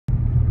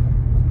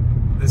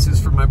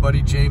for my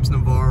buddy James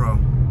Navarro.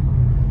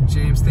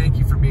 James, thank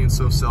you for being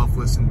so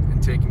selfless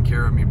and taking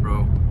care of me,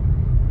 bro.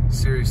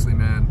 Seriously,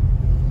 man.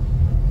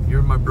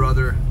 You're my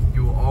brother.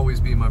 You will always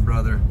be my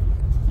brother.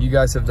 You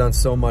guys have done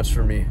so much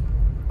for me.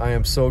 I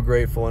am so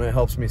grateful, and it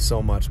helps me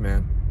so much,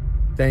 man.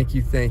 Thank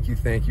you, thank you,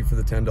 thank you for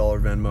the $10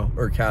 Venmo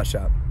or Cash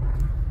App.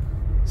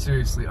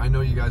 Seriously, I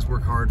know you guys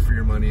work hard for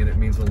your money, and it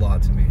means a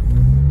lot to me.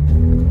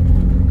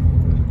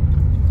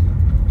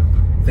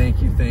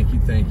 Thank you, thank you,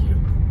 thank you.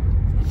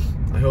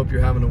 I hope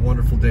you're having a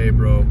wonderful day,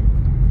 bro.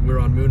 We're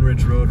on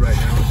Moonridge Road right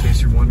now, in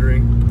case you're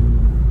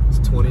wondering. It's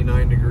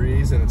 29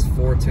 degrees and it's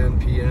 4:10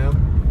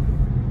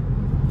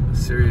 p.m.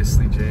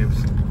 Seriously,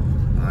 James,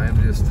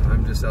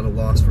 I'm just at a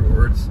loss for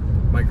words.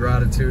 My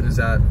gratitude is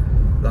at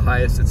the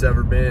highest it's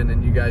ever been,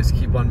 and you guys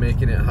keep on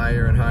making it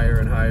higher and higher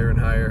and higher and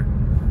higher.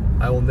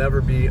 I will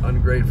never be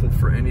ungrateful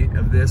for any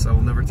of this. I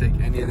will never take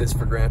any of this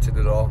for granted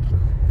at all.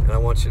 And I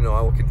want you to know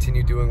I will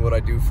continue doing what I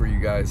do for you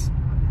guys.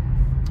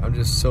 I'm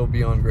just so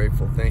beyond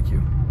grateful. Thank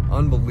you.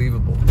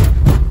 Unbelievable.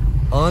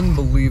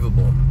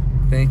 Unbelievable.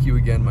 Thank you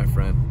again, my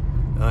friend.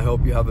 And I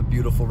hope you have a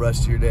beautiful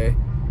rest of your day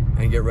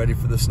and get ready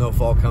for the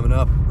snowfall coming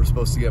up. We're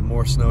supposed to get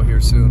more snow here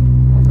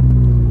soon.